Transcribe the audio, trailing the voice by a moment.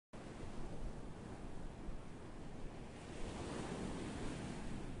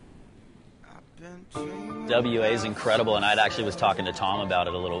WA is incredible, and I actually was talking to Tom about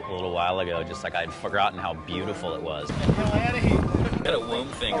it a little while ago, just like I'd forgotten how beautiful it was. Got a womb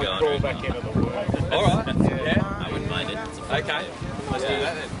thing going. Back into the world. All right. Yeah, I wouldn't mind it. Okay, let's do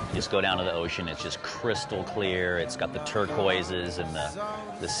that then. Just go down to the ocean. It's just crystal clear. It's got the turquoises and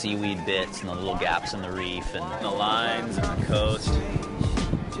the seaweed bits and the little gaps in the reef and the lines and the coast.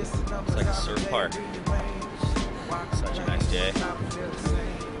 It's like a surf park. Such a nice day.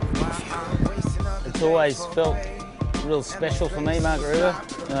 It's always felt real special for me, Margaret River.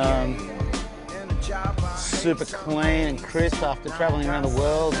 Super clean and crisp after travelling around the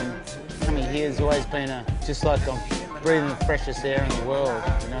world, and coming here has always been just like I'm breathing the freshest air in the world.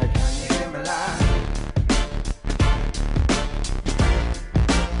 You know.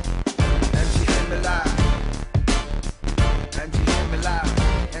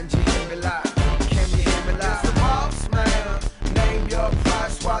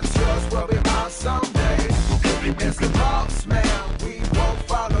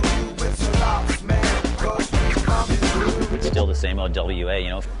 Still the same old WA, you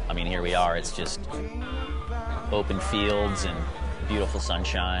know. I mean, here we are. It's just open fields and beautiful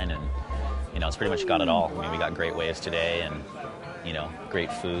sunshine, and you know, it's pretty much got it all. I mean, we got great waves today, and you know,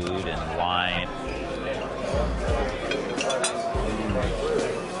 great food and wine.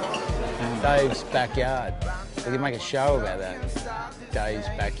 Dave's backyard. We can make a show about that. Dave's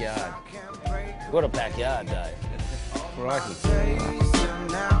backyard. What a backyard, Dave. Crikey.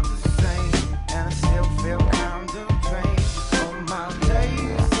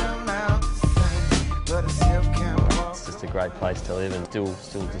 It's just a great place to live, and still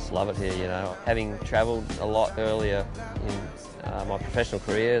just love it here, you know. Having travelled a lot earlier in my professional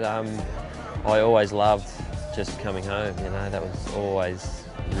career, I always loved just coming home, you know. That was always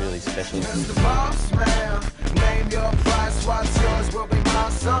really special. Mr. Boss Man, name your price, what's yours will be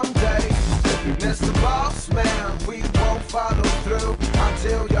mine someday. Mr. Boss Man, we won't follow through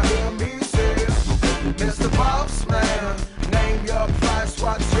until you hear me say, Mr. Boss Man, name your price,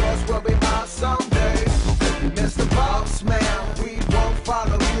 what's yours will be mine someday. Mr. Boss Man, we won't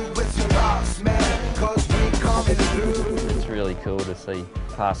follow you with your boss man, cause we coming through. It's really cool to see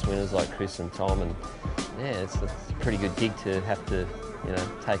past winners like Chris and Tom, and yeah, it's a pretty good gig to have to, you know,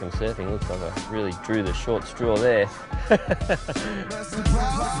 take them surfing. Looks like I really drew the short straw there.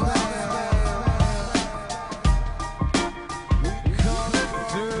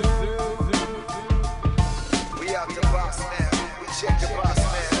 We out the box now, we check the box.